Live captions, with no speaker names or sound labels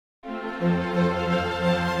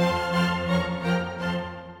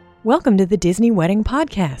Welcome to the Disney Wedding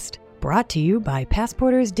Podcast, brought to you by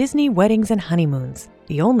Passporter's Disney Weddings and Honeymoons,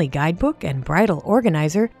 the only guidebook and bridal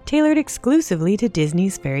organizer tailored exclusively to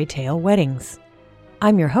Disney's fairy tale weddings.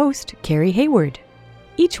 I'm your host, Carrie Hayward.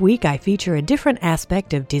 Each week I feature a different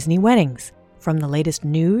aspect of Disney weddings, from the latest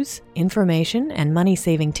news, information, and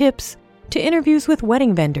money-saving tips, to interviews with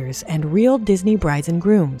wedding vendors and real Disney brides and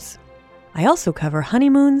grooms. I also cover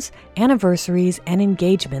honeymoons, anniversaries, and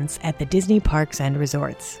engagements at the Disney parks and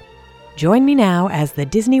resorts. Join me now as the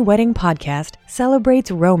Disney Wedding Podcast celebrates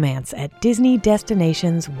romance at Disney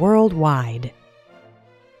destinations worldwide.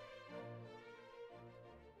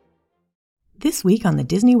 This week on the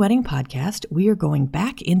Disney Wedding Podcast, we are going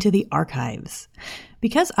back into the archives.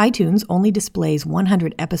 Because iTunes only displays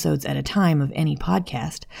 100 episodes at a time of any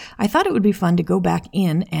podcast, I thought it would be fun to go back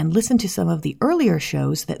in and listen to some of the earlier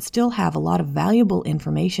shows that still have a lot of valuable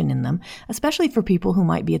information in them, especially for people who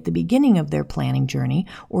might be at the beginning of their planning journey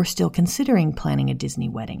or still considering planning a Disney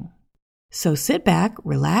wedding. So sit back,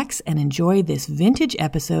 relax, and enjoy this vintage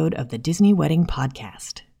episode of the Disney Wedding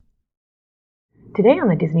Podcast. Today on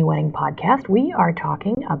the Disney Wedding Podcast, we are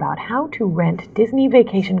talking about how to rent Disney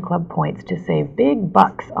Vacation Club points to save big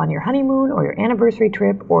bucks on your honeymoon or your anniversary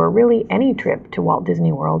trip or really any trip to Walt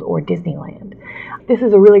Disney World or Disneyland. This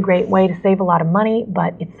is a really great way to save a lot of money,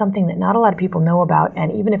 but it's something that not a lot of people know about,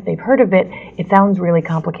 and even if they've heard of it, it sounds really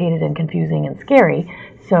complicated and confusing and scary.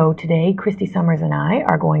 So today, Christy Summers and I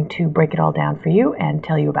are going to break it all down for you and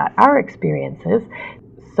tell you about our experiences,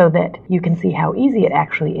 so that you can see how easy it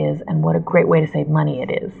actually is and what a great way to save money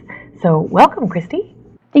it is. So welcome, Christy.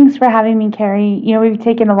 Thanks for having me, Carrie. We've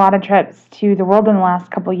taken a lot of trips to the world in the last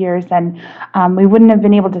couple of years, and we wouldn't have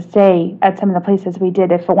been able to stay at some of the places we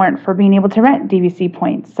did if it weren't for being able to rent DVC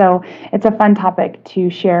points. So it's a fun topic to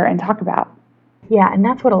share and talk about. Yeah, and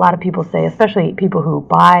that's what a lot of people say, especially people who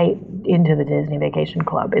buy into the Disney Vacation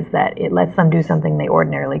Club, is that it lets them do something they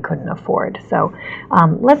ordinarily couldn't afford. So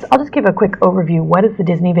I'll just give a quick overview. What is the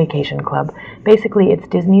Disney Vacation Club? Basically, it's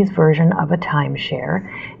Disney's version of a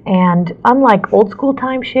timeshare. And unlike old school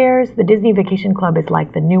timeshares, the Disney Vacation Club is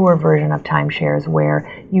like the newer version of timeshares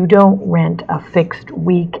where you don't rent a fixed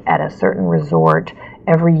week at a certain resort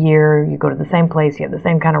every year. You go to the same place, you have the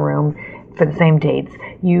same kind of room for the same dates.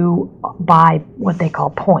 You buy what they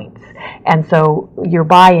call points. And so your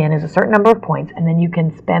buy-in is a certain number of points, and then you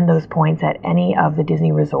can spend those points at any of the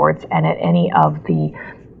Disney resorts and at any of the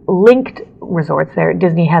linked resorts.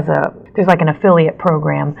 Disney has there's like an affiliate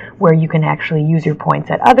program where you can actually use your points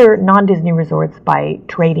at other non-Disney resorts by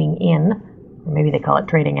trading in, or maybe they call it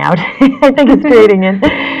trading out. I think it's trading in.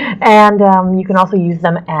 And you can also use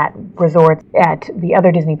them at resorts at the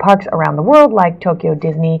other Disney parks around the world, like Tokyo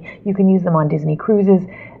Disney. You can use them on Disney cruises.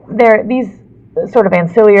 These sort of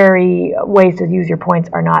ancillary ways to use your points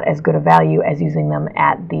are not as good a value as using them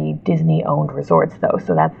at the Disney-owned resorts, though.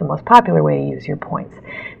 So that's the most popular way to use your points.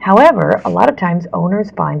 However, a lot of times owners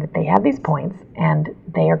find that they have these points and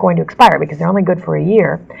they are going to expire because they're only good for a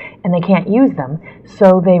year and they can't use them,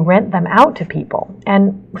 so they rent them out to people.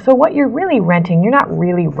 And so what you're really renting, you're not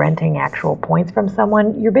really renting actual points from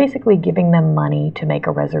someone. You're basically giving them money to make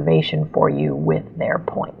a reservation for you with their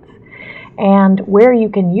points. And where you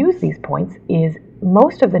can use these points is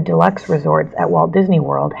most of the deluxe resorts at Walt Disney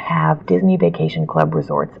World have Disney Vacation Club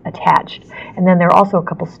resorts attached. And then there are also a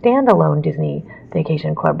couple standalone Disney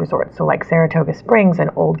Vacation Club resorts. So like Saratoga Springs and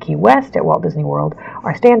Old Key West at Walt Disney World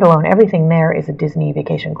are standalone. Everything there is a Disney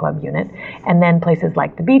Vacation Club unit. And then places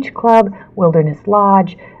like the Beach Club, Wilderness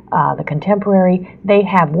Lodge, the Contemporary, they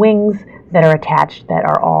have wings that are attached that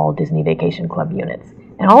are all Disney Vacation Club units.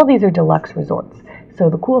 And all of these are deluxe resorts. So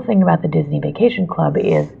the cool thing about the Disney Vacation Club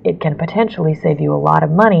is it can potentially save you a lot of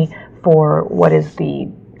money for what is the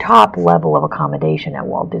top level of accommodation at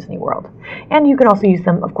Walt Disney World. And you can also use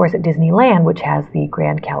them, of course, at Disneyland, which has the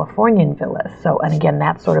Grand Californian Villas. So, and again,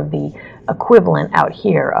 that's sort of the equivalent out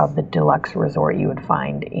here of the deluxe resort you would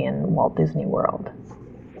find in Walt Disney World.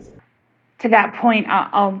 To that point,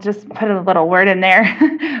 I'll just put a little word in there.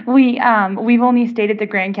 We've only stayed at the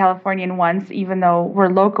Grand Californian once, even though we're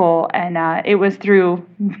local, and it was through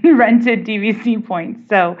rented DVC points.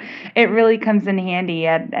 So it really comes in handy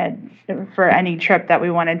for any trip that we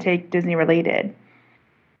want to take Disney related.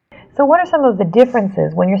 So what are some of the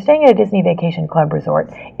differences when you're staying at a Disney Vacation Club resort?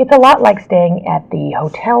 It's a lot like staying at the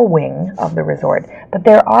hotel wing of the resort, but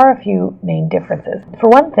there are a few main differences. For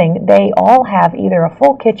one thing, they all have either a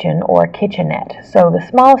full kitchen or a kitchenette. So the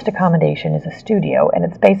smallest accommodation is a studio, and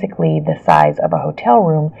it's basically the size of a hotel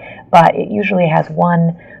room, but it usually has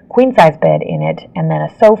one queen size bed in it, and then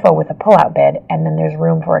a sofa with a pull-out bed, and then there's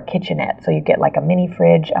room for a kitchenette. So you get like a mini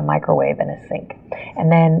fridge, a microwave, and a sink.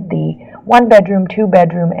 And then the 1-bedroom,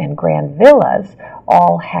 2-bedroom, and grand villas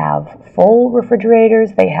all have full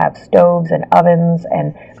refrigerators. They have stoves and ovens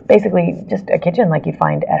and basically just a kitchen like you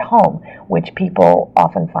find at home, which people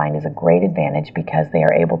often find is a great advantage because they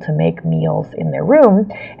are able to make meals in their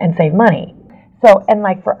room and save money. So, and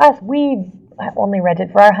like for us, we only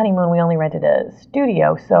rented, for our honeymoon, we only rented a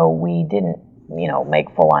studio, so we didn't, make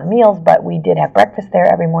full-on meals, but we did have breakfast there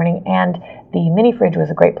every morning, and the mini fridge was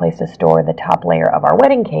a great place to store the top layer of our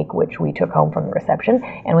wedding cake, which we took home from the reception,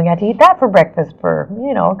 and we got to eat that for breakfast for,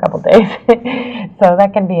 a couple days. So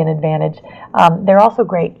that can be an advantage. They're also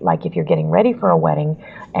great, like if you're getting ready for a wedding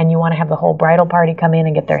and you want to have the whole bridal party come in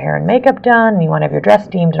and get their hair and makeup done, and you want to have your dress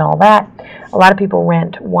steamed and all that. A lot of people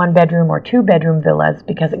rent 1-bedroom or 2-bedroom villas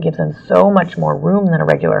because it gives them so much more room than a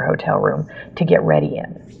regular hotel room to get ready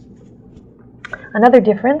in. Another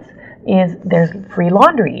difference is there's free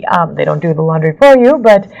laundry. They don't do the laundry for you,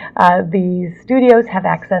 but the studios have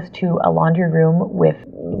access to a laundry room with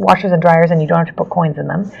washers and dryers, and you don't have to put coins in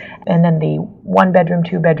them. And then the 1-bedroom,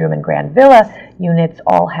 2-bedroom, and grand villa units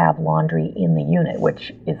all have laundry in the unit,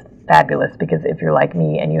 which is fabulous because if you're like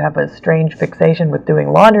me and you have a strange fixation with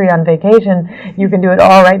doing laundry on vacation, you can do it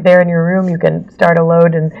all right there in your room. You can start a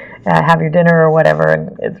load and have your dinner or whatever,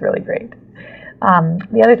 and it's really great.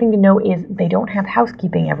 The other thing to know is they don't have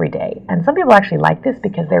housekeeping every day. And some people actually like this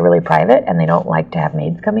because they're really private and they don't like to have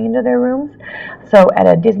maids coming into their rooms. So at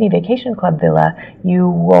a Disney Vacation Club villa, you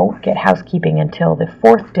won't get housekeeping until the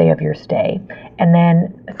 4th day of your stay. And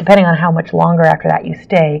then, depending on how much longer after that you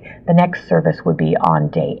stay, the next service would be on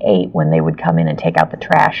day 8 when they would come in and take out the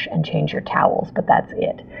trash and change your towels. But that's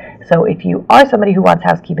it. So if you are somebody who wants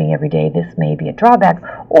housekeeping every day, this may be a drawback.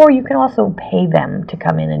 Or you can also pay them to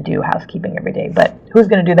come in and do housekeeping every day. But who's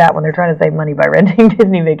going to do that when they're trying to save money by renting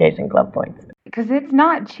Disney Vacation Club points? Because it's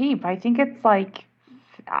not cheap. I think it's like,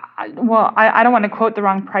 I don't want to quote the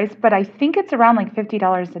wrong price, but I think it's around like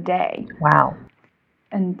 $50 a day. Wow.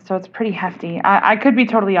 And so it's pretty hefty. I could be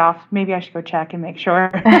totally off. Maybe I should go check and make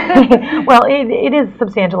sure. Well, it is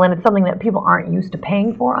substantial, and it's something that people aren't used to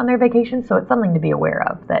paying for on their vacation, so it's something to be aware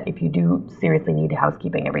of, that if you do seriously need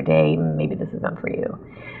housekeeping every day, maybe this isn't for you.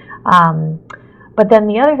 But then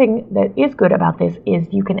the other thing that is good about this is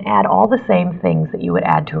you can add all the same things that you would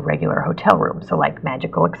add to a regular hotel room. So like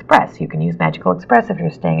Magical Express. You can use Magical Express if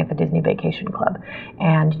you're staying at the Disney Vacation Club.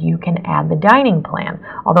 And you can add the dining plan.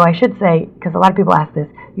 Although I should say, because a lot of people ask this,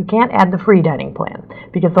 you can't add the free dining plan.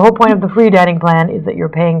 Because the whole point of the free dining plan is that you're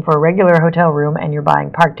paying for a regular hotel room and you're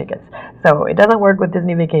buying park tickets. So it doesn't work with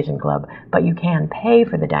Disney Vacation Club, but you can pay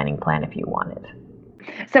for the dining plan if you want it.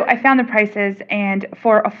 So I found the prices, and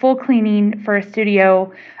for a full cleaning for a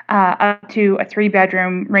studio up to a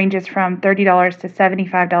 3-bedroom ranges from $30 to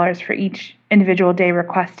 $75 for each individual day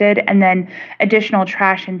requested, and then additional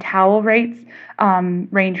trash and towel rates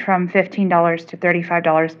range from $15 to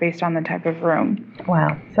 $35 based on the type of room.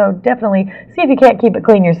 Wow. So definitely see if you can't keep it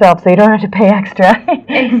clean yourself so you don't have to pay extra.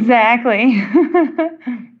 Exactly.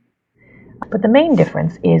 But the main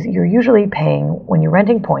difference is you're usually paying, when you're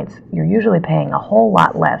renting points, you're usually paying a whole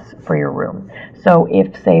lot less for your room. So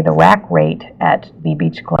if, say, the rack rate at the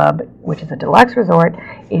beach club, which is a deluxe resort,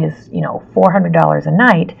 is, $400 a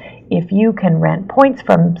night, if you can rent points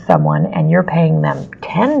from someone and you're paying them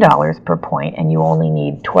 $10 per point and you only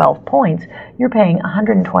need 12 points, you're paying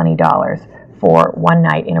 $120 for one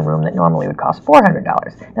night in a room that normally would cost $400.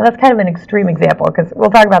 Now that's kind of an extreme example because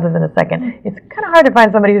we'll talk about this in a second. It's kind of hard to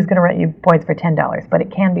find somebody who's going to rent you points for $10, but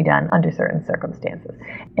it can be done under certain circumstances.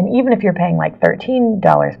 And even if you're paying like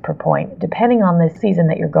 $13 per point, depending on the season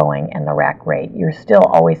that you're going and the rack rate, you're still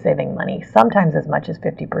always saving money, sometimes as much as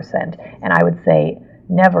 50%, and I would say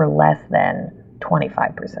never less than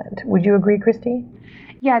 25%. Would you agree, Christy?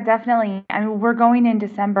 Yeah, definitely. I mean, we're going in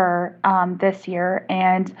December this year,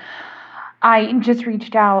 and I just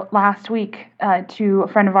reached out last week to a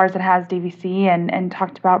friend of ours that has DVC and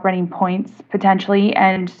talked about renting points potentially.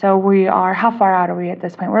 And so we are, how far out are we at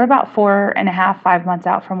this point? We're about 4.5, 5 months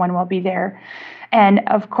out from when we'll be there. And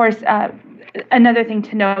of course, another thing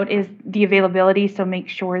to note is the availability. So make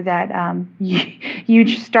sure that you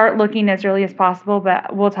start looking as early as possible,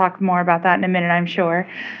 but we'll talk more about that in a minute, I'm sure.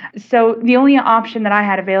 So the only option that I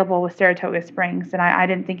had available was Saratoga Springs, and I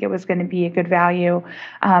didn't think it was going to be a good value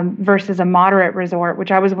versus a moderate resort,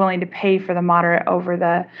 which I was willing to pay for the moderate over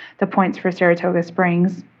the points for Saratoga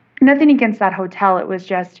Springs. Nothing against that hotel. It was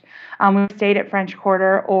just we stayed at French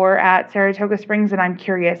Quarter or at Saratoga Springs, and I'm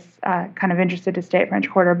curious, kind of interested to stay at French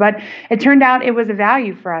Quarter. But it turned out it was a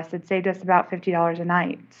value for us. It saved us about $50 a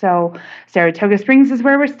night. So Saratoga Springs is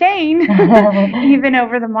where we're staying, even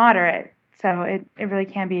over the moderate. So it really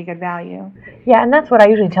can be a good value. Yeah, and that's what I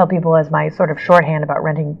usually tell people as my sort of shorthand about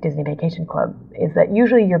renting Disney Vacation Club, is that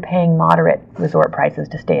usually you're paying moderate resort prices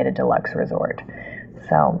to stay at a deluxe resort.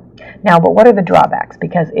 So now, but what are the drawbacks?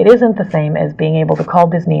 Because it isn't the same as being able to call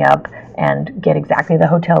Disney up and get exactly the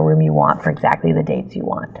hotel room you want for exactly the dates you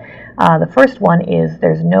want. The first one is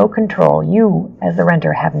there's no control. You, as the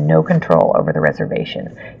renter, have no control over the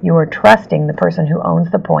reservation. You are trusting the person who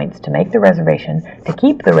owns the points to make the reservation, to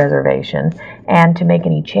keep the reservation, and to make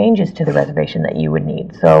any changes to the reservation that you would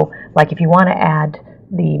need. So, like if you want to add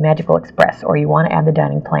the Magical Express or you want to add the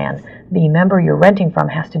dining plan, the member you're renting from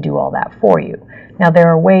has to do all that for you. Now, there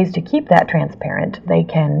are ways to keep that transparent. They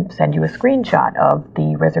can send you a screenshot of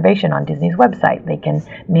the reservation on Disney's website. They can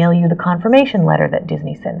mail you the confirmation letter that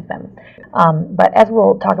Disney sends them. But as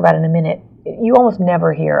we'll talk about in a minute, you almost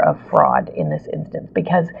never hear of fraud in this instance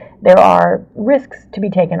because there are risks to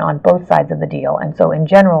be taken on both sides of the deal. And so in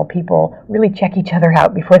general, people really check each other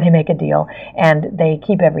out before they make a deal, and they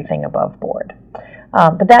keep everything above board.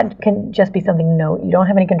 But that can just be something to note. You don't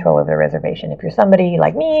have any control over the reservation. If you're somebody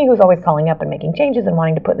like me who's always calling up and making changes and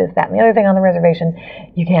wanting to put this, that, and the other thing on the reservation,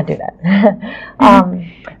 you can't do that.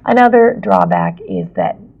 Another drawback is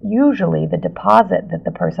that usually the deposit that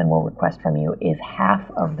the person will request from you is half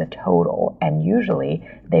of the total, and usually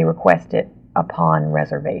they request it upon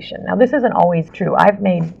reservation. Now, this isn't always true. I've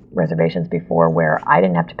made reservations before where I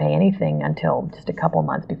didn't have to pay anything until just a couple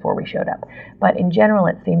months before we showed up. But in general,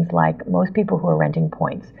 it seems like most people who are renting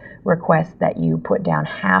points request that you put down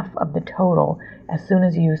half of the total as soon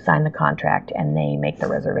as you sign the contract and they make the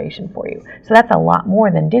reservation for you. So that's a lot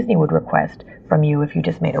more than Disney would request from you if you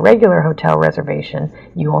just made a regular hotel reservation.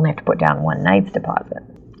 You only have to put down one night's deposit.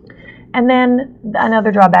 And then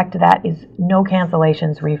another drawback to that is no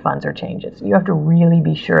cancellations, refunds, or changes. You have to really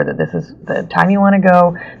be sure that this is the time you want to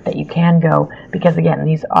go, that you can go, because again,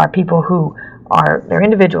 these are people who they're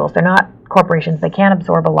individuals. They're not corporations. They can't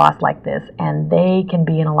absorb a loss like this, and they can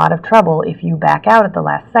be in a lot of trouble if you back out at the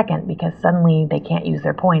last second because suddenly they can't use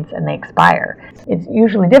their points and they expire. It's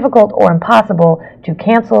usually difficult or impossible to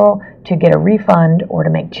cancel, to get a refund, or to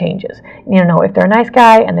make changes. If they're a nice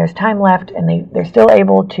guy and there's time left and they're still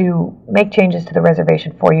able to make changes to the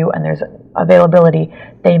reservation for you and there's availability,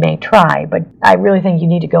 they may try. But I really think you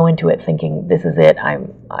need to go into it thinking, this is it.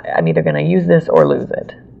 I'm either going to use this or lose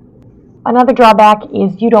it. Another drawback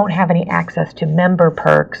is you don't have any access to member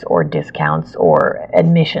perks or discounts or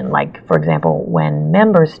admission. Like, for example, when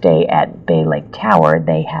members stay at Bay Lake Tower,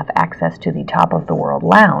 they have access to the Top of the World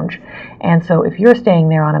Lounge. And so if you're staying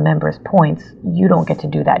there on a member's points, you don't get to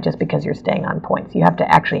do that just because you're staying on points. You have to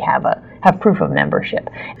actually have proof of membership.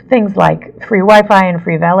 Things like free Wi-Fi and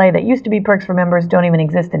free valet that used to be perks for members don't even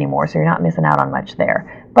exist anymore, so you're not missing out on much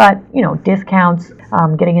there. But, discounts,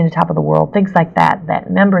 getting into Top of the World, things like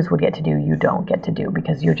that members would get to do, you don't get to do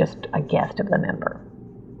because you're just a guest of the member.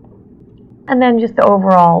 And then just the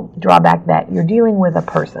overall drawback that you're dealing with a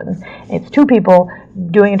person. It's two people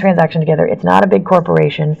doing a transaction together. It's not a big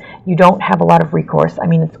corporation. You don't have a lot of recourse.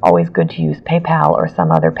 It's always good to use PayPal or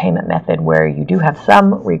some other payment method where you do have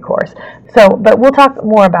some recourse. But we'll talk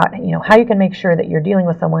more about, how you can make sure that you're dealing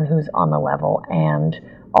with someone who's on the level, and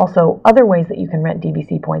also other ways that you can rent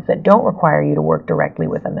DVC points that don't require you to work directly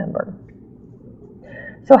with a member.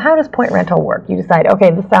 So how does point rental work? You decide,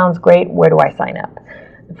 okay, this sounds great. Where do I sign up?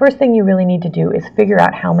 The first thing you really need to do is figure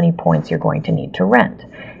out how many points you're going to need to rent.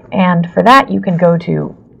 And for that, you can go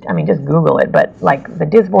to, just Google it, but like the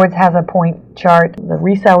Disboards has a point chart. The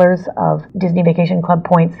resellers of Disney Vacation Club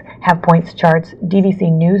points have points charts.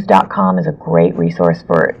 DVCnews.com is a great resource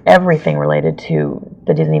for everything related to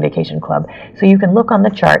the Disney Vacation Club. So you can look on the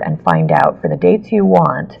chart and find out for the dates you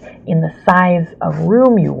want, in the size of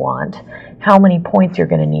room you want, how many points you're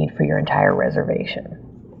going to need for your entire reservation.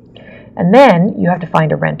 And then you have to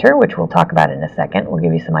find a renter, which we'll talk about in a second. We'll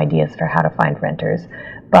give you some ideas for how to find renters.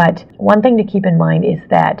 But one thing to keep in mind is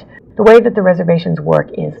that the way that the reservations work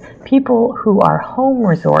is people who are home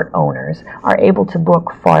resort owners are able to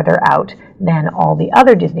book farther out than all the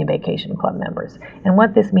other Disney Vacation Club members. And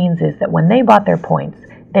what this means is that when they bought their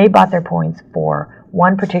points for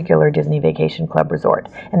one particular Disney Vacation Club resort.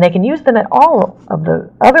 And they can use them at all of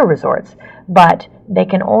the other resorts, but they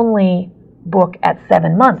can only book at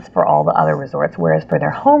 7 months for all the other resorts, whereas for their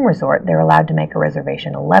home resort, they're allowed to make a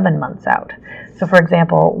reservation 11 months out. So for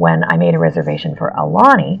example, when I made a reservation for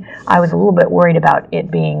Aulani, I was a little bit worried about it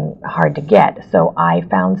being hard to get. So I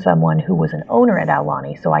found someone who was an owner at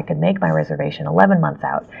Aulani so I could make my reservation 11 months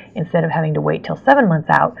out instead of having to wait till 7 months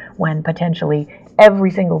out when potentially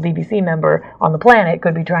every single DVC member on the planet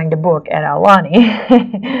could be trying to book at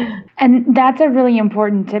Aulani. And that's a really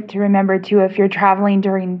important tip to remember too if you're traveling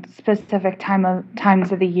during specific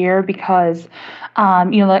times of the year, because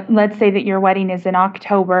let's say that your wedding is in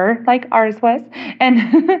October, like ours was,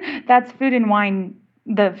 and that's Food and Wine.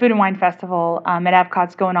 The Food and Wine Festival at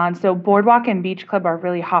Epcot's going on. So Boardwalk and Beach Club are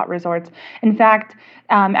really hot resorts. In fact,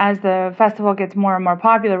 as the festival gets more and more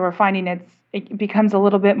popular, we're finding it becomes a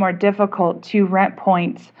little bit more difficult to rent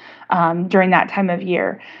points during that time of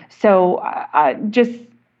year. So just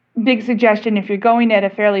big suggestion, if you're going at a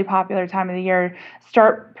fairly popular time of the year,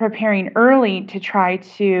 start preparing early to try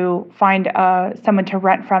to find someone to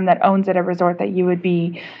rent from that owns at a resort that you would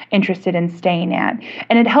be interested in staying at.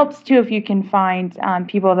 And it helps too if you can find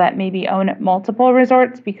people that maybe own at multiple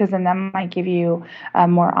resorts, because then that might give you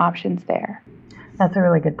more options there. That's a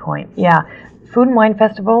really good point. Yeah. Food and Wine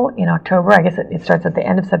Festival in October, I guess it starts at the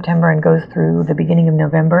end of September and goes through the beginning of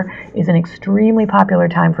November, is an extremely popular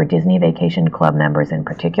time for Disney Vacation Club members in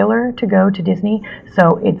particular to go to Disney.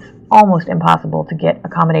 So it's almost impossible to get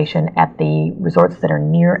accommodation at the resorts that are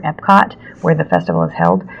near Epcot where the festival is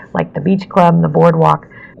held, like the Beach Club and the Boardwalk,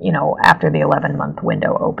 after the 11-month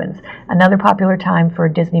window opens. Another popular time for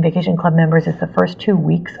Disney Vacation Club members is the first 2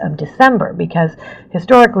 weeks of December, because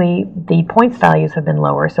historically the points values have been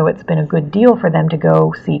lower, so it's been a good deal for them to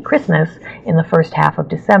go see Christmas in the first half of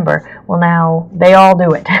December. Well, now they all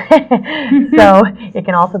do it. So it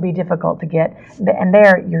can also be difficult to get, and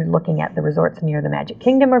there you're looking at the resorts near the Magic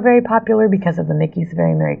Kingdom are very popular because of the Mickey's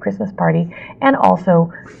Very Merry Christmas Party, and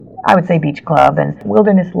also I would say Beach Club, and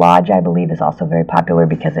Wilderness Lodge, I believe, is also very popular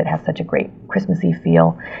because it has such a great Christmassy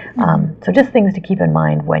feel. So just things to keep in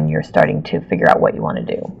mind when you're starting to figure out what you want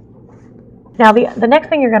to do. Now, the next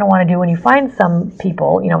thing you're going to want to do when you find some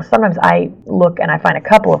people, sometimes I look and I find a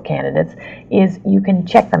couple of candidates, is you can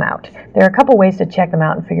check them out. There are a couple ways to check them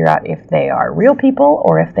out and figure out if they are real people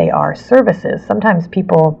or if they are services. Sometimes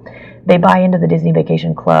people, they buy into the Disney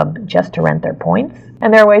Vacation Club just to rent their points.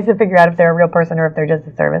 And there are ways to figure out if they're a real person or if they're just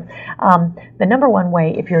a service. The number one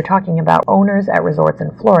way, if you're talking about owners at resorts in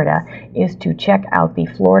Florida, is to check out the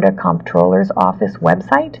Florida Comptroller's Office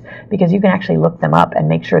website, because you can actually look them up and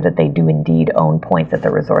make sure that they do indeed own points at the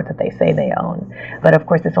resort that they say they own. But of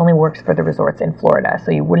course, this only works for the resorts in Florida, so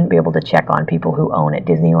you wouldn't be able to check on people who own at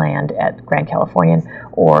Disneyland, at Grand Californian,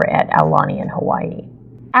 or at Aulani in Hawaii.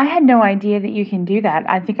 I had no idea that you can do that.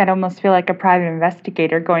 I think I'd almost feel like a private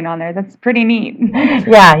investigator going on there. That's pretty neat.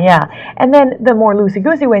 Yeah. And then the more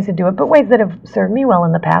loosey-goosey ways to do it, but ways that have served me well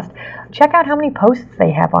in the past, check out how many posts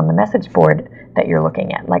they have on the message board that you're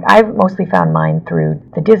looking at. Like, I've mostly found mine through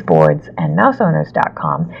the Disboards and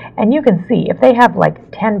mouseowners.com, and you can see if they have like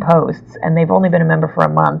 10 posts and they've only been a member for a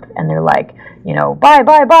month and they're like, buy,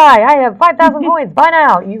 I have 5,000 points, buy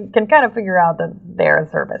now. You can kind of figure out that they're a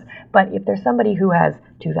service. But if there's somebody who has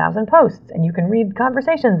 2,000 posts and you can read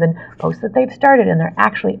conversations and posts that they've started and they're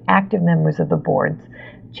actually active members of the boards,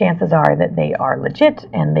 chances are that they are legit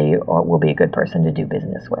and they will be a good person to do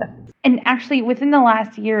business with. And actually, within the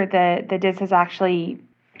last year, the DIS has actually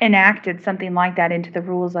enacted something like that into the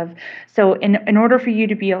rules of, so in order for you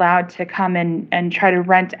to be allowed to come and try to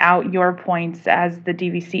rent out your points as the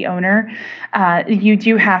DVC owner, you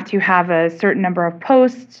do have to have a certain number of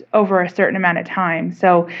posts over a certain amount of time.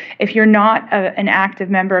 So if you're not an active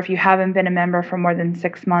member, if you haven't been a member for more than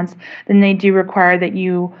 6 months, then they do require that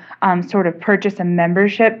you sort of purchase a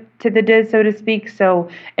membership to the DIS, so to speak. So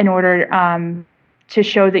in order to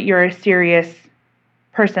show that you're a serious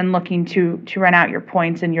person looking to rent out your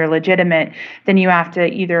points and you're legitimate, then you have to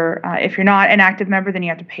either, if you're not an active member, then you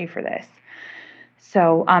have to pay for this.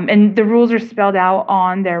 So, and the rules are spelled out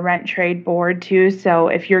on their rent trade board too. So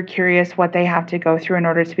if you're curious what they have to go through in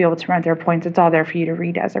order to be able to rent their points, it's all there for you to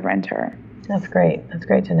read as a renter. That's great. That's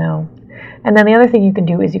great to know. And then the other thing you can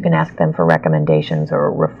do is you can ask them for recommendations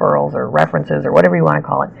or referrals or references or whatever you want to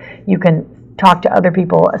call it. You can talk to other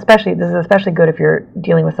people, this is especially good if you're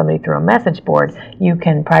dealing with somebody through a message board. You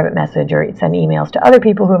can private message or send emails to other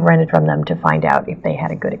people who have rented from them to find out if they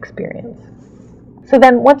had a good experience. So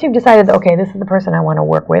then once you've decided, okay, this is the person I want to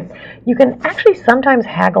work with, you can actually sometimes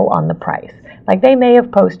haggle on the price. Like, they may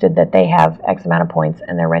have posted that they have X amount of points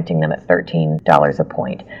and they're renting them at $13 a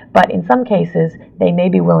point. But in some cases, they may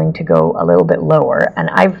be willing to go a little bit lower. And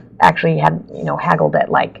I've actually had, haggled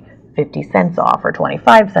at like 50 cents off or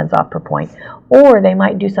 25 cents off per point. Or they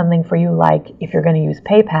might do something for you like, if you're going to use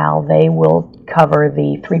PayPal, they will cover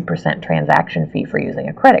the 3% transaction fee for using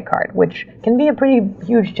a credit card, which can be a pretty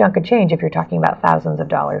huge chunk of change if you're talking about thousands of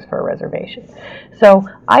dollars for a reservation. So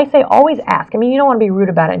I say always ask. I mean, you don't want to be rude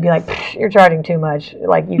about it and be like, you're charging too much,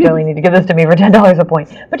 like you totally need to give this to me for $10 a point,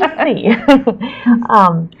 but just see.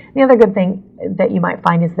 The other good thing that you might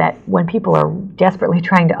find is that when people are desperately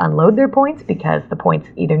trying to unload their points because the points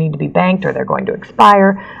either need to be banked or they're going to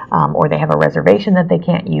expire, or they have a reservation that they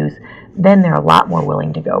can't use, then they're a lot more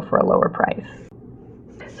willing to go for a lower price.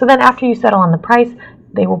 So then after you settle on the price,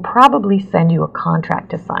 they will probably send you a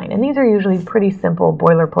contract to sign. And these are usually pretty simple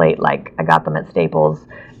boilerplate, like I got them at Staples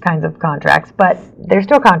kinds of contracts, but they're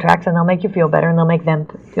still contracts and they'll make you feel better and they'll make them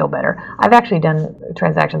feel better. I've actually done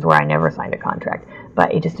transactions where I never signed a contract,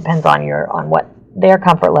 but it just depends on what their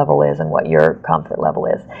comfort level is and what your comfort level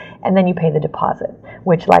is. And then you pay the deposit,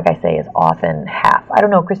 which, like I say, is often half. I don't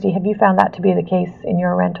know, Christy, have you found that to be the case in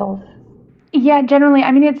your rentals? Yeah, generally,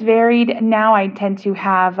 I mean, it's varied. Now I tend to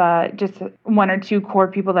have just one or two core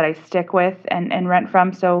people that I stick with and rent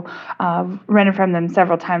from. So rented from them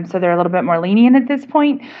several times. So they're a little bit more lenient at this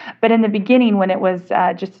point. But in the beginning, when it was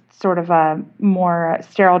just sort of a more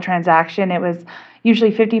sterile transaction, it was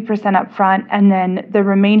usually 50% up front. And then the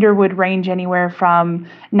remainder would range anywhere from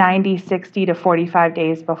 90, 60 to 45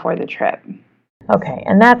 days before the trip. Okay,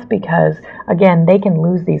 and that's because, again, they can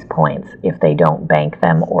lose these points if they don't bank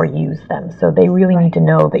them or use them. So they really need to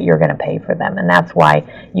know that you're going to pay for them. And that's why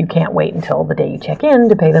you can't wait until the day you check in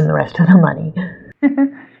to pay them the rest of the money.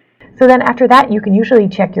 So then after that, you can usually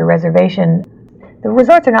check your reservation. The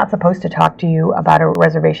resorts are not supposed to talk to you about a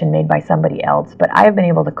reservation made by somebody else, but I have been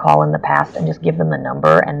able to call in the past and just give them the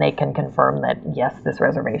number, and they can confirm that, yes, this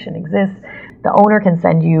reservation exists. The owner can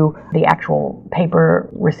send you the actual paper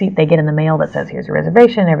receipt they get in the mail that says, here's your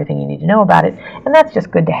reservation, everything you need to know about it, and that's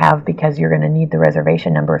just good to have because you're going to need the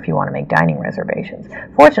reservation number if you want to make dining reservations.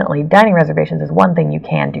 Fortunately, dining reservations is one thing you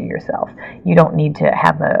can do yourself. You don't need to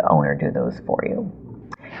have the owner do those for you.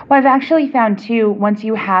 Well, I've actually found too, once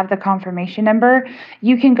you have the confirmation number,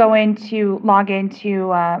 you can log into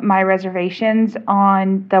my reservations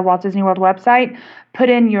on the Walt Disney World website, put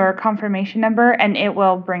in your confirmation number, and it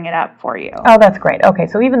will bring it up for you. Oh, that's great. Okay,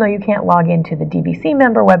 so even though you can't log into the DVC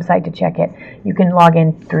member website to check it, you can log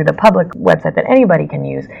in through the public website that anybody can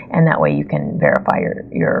use, and that way you can verify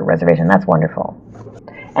your reservation. That's wonderful.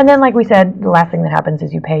 And then, like we said, the last thing that happens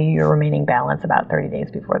is you pay your remaining balance about 30 days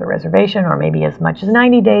before the reservation, or maybe as much as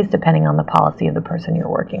 90 days, depending on the policy of the person you're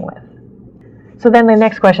working with. So then the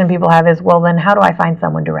next question people have is, well, then how do I find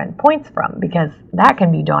someone to rent points from? Because that can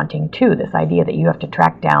be daunting, too, this idea that you have to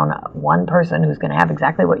track down one person who's going to have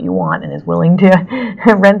exactly what you want and is willing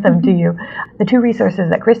to rent them to you. The two resources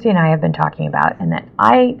that Christy and I have been talking about, and that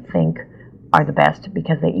I think are the best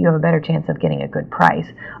because you have a better chance of getting a good price,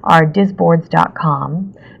 are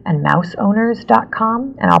disboards.com and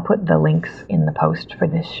mouseowners.com, and I'll put the links in the post for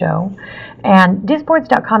this show. And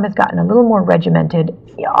disboards.com has gotten a little more regimented,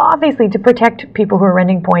 obviously to protect people who are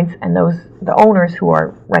renting points and the owners who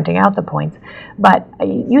are renting out the points. But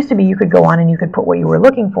it used to be you could go on and you could put what you were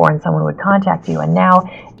looking for and someone would contact you, and now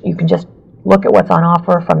you can just look at what's on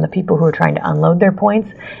offer from the people who are trying to unload their points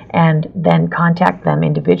and then contact them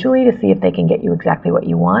individually to see if they can get you exactly what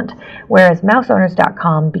you want. Whereas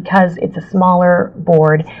mouseowners.com, because it's a smaller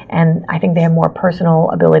board and I think they have more personal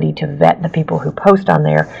ability to vet the people who post on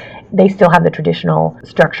there, they still have the traditional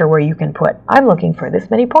structure where you can put, I'm looking for this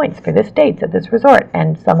many points for this dates at this resort,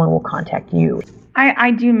 and someone will contact you. I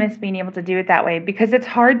do miss being able to do it that way because it's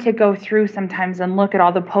hard to go through sometimes and look at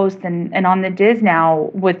all the posts and on the Diz now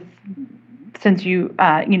since you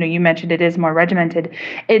mentioned it is more regimented,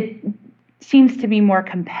 it seems to be more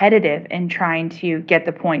competitive in trying to get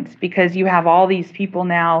the points because you have all these people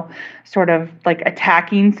now sort of like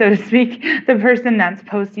attacking, so to speak, the person that's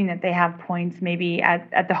posting that they have points maybe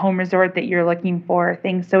at the home resort that you're looking for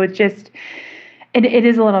things. So it's just, it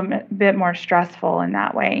is a little bit more stressful in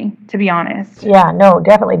that way, to be honest. Yeah, no,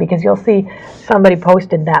 definitely, because you'll see somebody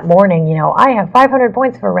posted that morning, I have 500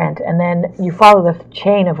 points for rent, and then you follow the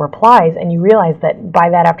chain of replies, and you realize that by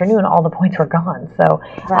that afternoon, all the points were gone. So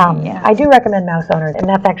I do recommend Mouse Owners, and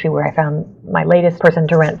that's actually where I found my latest person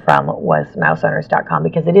to rent from was mouseowners.com,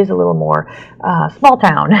 because it is a little more small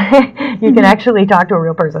town. You can actually talk to a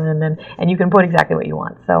real person, and you can put exactly what you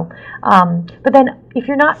want. So, but then if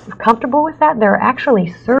you're not comfortable with that, there are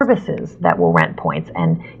actually services that will rent points,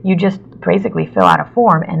 and you just basically fill out a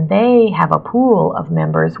form, and they have a pool of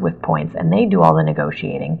members with points, and they do all the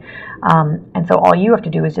negotiating. And so all you have to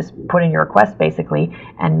do is just put in your request basically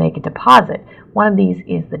and make a deposit. One of these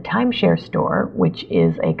is the Timeshare Store, which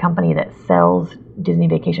is a company that sells Disney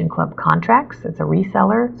Vacation Club contracts. It's a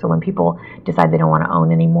reseller. So when people decide they don't want to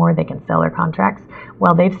own anymore, they can sell their contracts.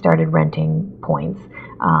 Well, they've started renting points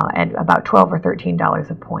at about $12 or $13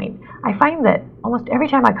 a point. I find that almost every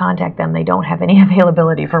time I contact them, they don't have any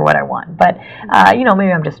availability for what I want. But,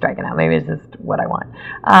 maybe I'm just striking out. Maybe it's just what I want.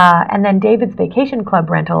 And then David's Vacation Club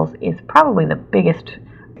Rentals is probably the biggest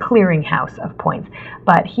clearinghouse of points,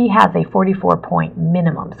 but he has a 44-point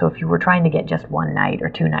minimum. So if you were trying to get just one night or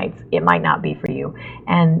 2 nights, it might not be for you.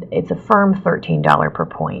 And it's a firm $13 per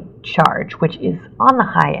point charge, which is on the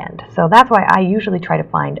high end. So that's why I usually try to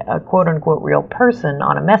find a quote-unquote real person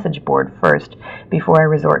on a message board first before I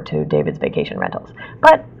resort to David's Vacation Rentals.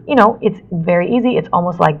 But it's very easy. It's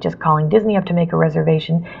almost like just calling Disney up to make a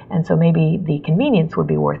reservation, and so maybe the convenience would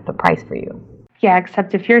be worth the price for you. Yeah,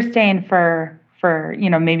 except if you're staying for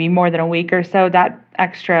maybe more than a week or so,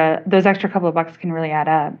 those extra couple of bucks can really add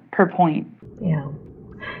up per point. Yeah.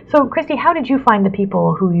 So, Christy, how did you find the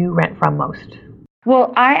people who you rent from most?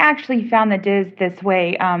 Well, I actually found the Diz this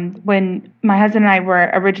way. When my husband and I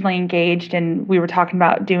were originally engaged, and we were talking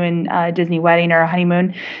about doing a Disney wedding or a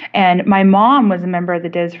honeymoon, and my mom was a member of the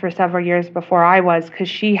Diz for several years before I was, because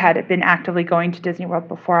she had been actively going to Disney World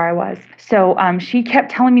before I was. So she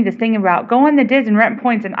kept telling me this thing about go on the Diz and rent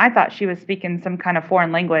points, and I thought she was speaking some kind of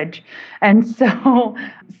foreign language. And so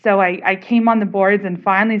I came on the boards and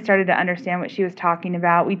finally started to understand what she was talking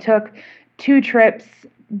about. We took 2 trips,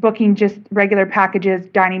 booking just regular packages,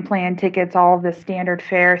 dining plan tickets, all of the standard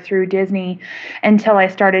fare through Disney, until I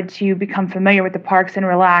started to become familiar with the parks and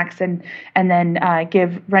relax, and then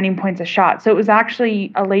give renting points a shot. So it was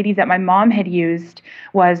actually a lady that my mom had used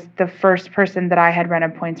was the first person that I had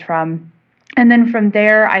rented points from. And then from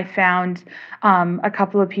there, I found a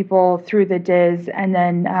couple of people through the Diz, and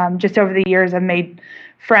then just over the years, I've made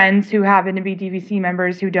friends who happen to be DVC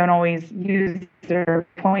members who don't always use their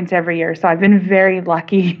points every year. So I've been very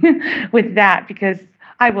lucky with that, because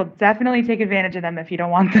I will definitely take advantage of them if you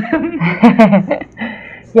don't want them.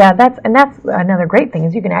 Yeah, that's another great thing,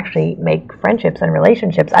 is you can actually make friendships and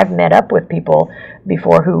relationships. I've met up with people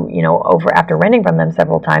before who, after renting from them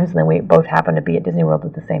several times, and then we both happen to be at Disney World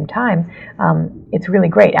at the same time. It's really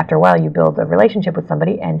great. After a while, you build a relationship with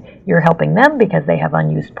somebody, and you're helping them because they have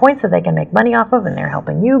unused points that they can make money off of, and they're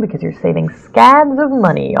helping you because you're saving scads of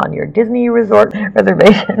money on your Disney resort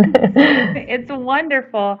reservation. It's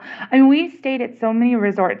wonderful. I mean, we stayed at so many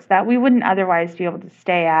resorts that we wouldn't otherwise be able to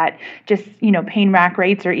stay at, just, paying rack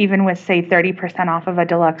rates, or even with, say, 30% off of a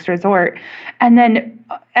deluxe resort. And then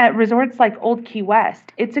at resorts like Old Key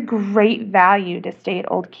West, it's a great value to stay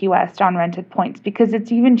at Old Key West on rented points, because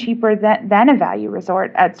it's even cheaper than a value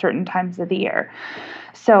resort at certain times of the year.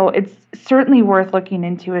 So it's certainly worth looking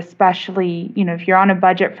into, especially, if you're on a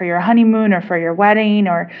budget for your honeymoon or for your wedding,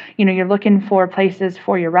 or, you're looking for places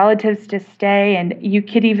for your relatives to stay. And you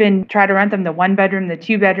could even try to rent them the 1-bedroom, the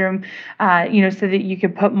 2-bedroom, so that you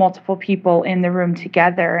could put multiple people in the room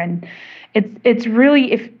together. And it's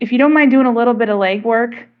really, if you don't mind doing a little bit of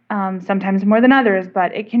legwork, sometimes more than others,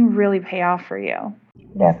 but it can really pay off for you.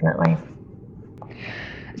 Definitely.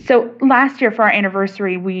 So last year for our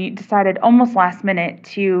anniversary, we decided almost last minute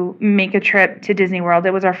to make a trip to Disney World.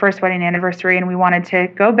 It was our first wedding anniversary, and we wanted to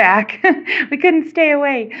go back. We couldn't stay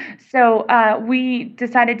away. So we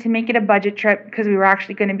decided to make it a budget trip, because we were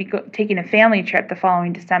actually going to be taking a family trip the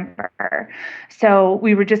following December. So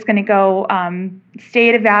we were just going to go stay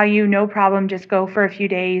at a value, no problem, just go for a few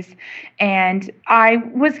days. And I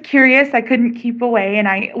was curious. I couldn't keep away, and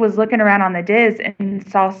I was looking around on the Diz and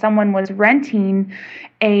saw someone was renting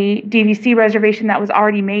a DVC reservation that was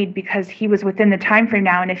already made, because he was within the time frame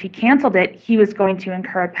now, and if he canceled it, he was going to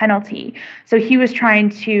incur a penalty. So he was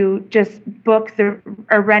trying to just book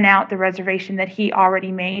or rent out the reservation that he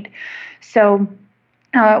already made. So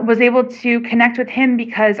was able to connect with him,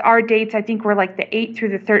 because our dates, I think, were like the 8th through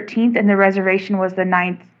the 13th, and the reservation was the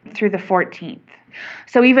 9th through the 14th.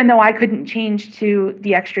 So even though I couldn't change to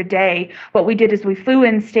the extra day, what we did is we flew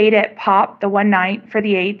in, stayed at POP the one night for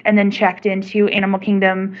the 8th, and then checked into Animal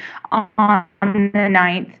Kingdom on the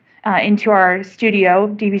 9th. Into our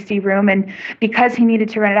studio DVC room, and because he needed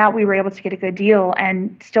to rent it out, we were able to get a good deal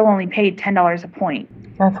and still only paid $10 a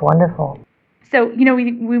point. That's wonderful. So,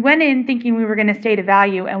 we went in thinking we were going to stay to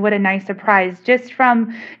value, and what a nice surprise. Just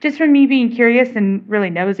from me being curious and really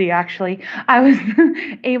nosy, actually, I was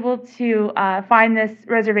able to find this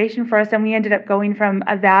reservation for us, and we ended up going from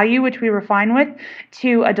a value, which we were fine with,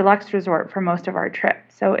 to a deluxe resort for most of our trip.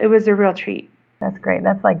 So it was a real treat. That's great.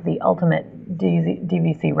 That's like the ultimate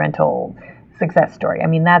DVC rental success story. I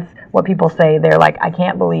mean, that's what people say. They're like, I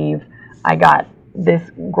can't believe I got this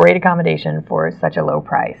great accommodation for such a low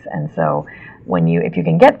price. And so if you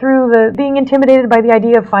can get through the being intimidated by the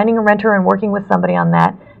idea of finding a renter and working with somebody on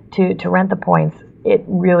that to rent the points, it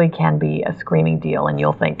really can be a screaming deal, and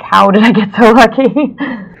you'll think, how did I get so lucky?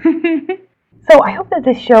 So I hope that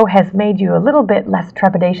this show has made you a little bit less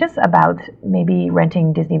trepidatious about maybe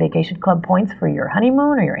renting Disney Vacation Club points for your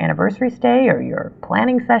honeymoon or your anniversary stay or your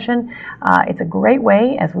planning session. It's a great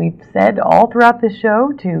way, as we've said all throughout this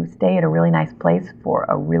show, to stay at a really nice place for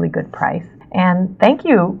a really good price. And thank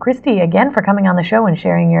you, Christy, again for coming on the show and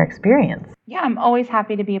sharing your experience. Yeah, I'm always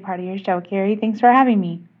happy to be a part of your show, Carrie. Thanks for having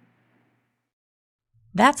me.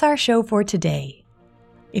 That's our show for today.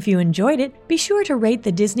 If you enjoyed it, be sure to rate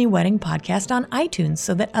the Disney Wedding Podcast on iTunes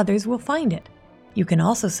so that others will find it. You can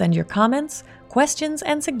also send your comments, questions,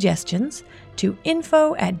 and suggestions to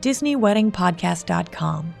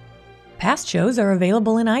info@disneyweddingpodcast.com. Past shows are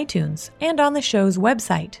available in iTunes and on the show's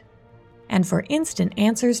website. And for instant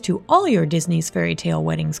answers to all your Disney's Fairy Tale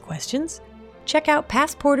Weddings questions, check out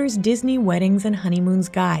Passporter's Disney Weddings and Honeymoons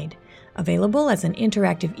Guide, available as an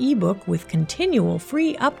interactive ebook with continual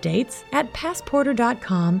free updates at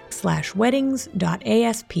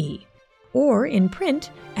passporter.com/weddings.asp or in print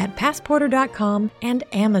at passporter.com and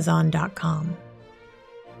amazon.com.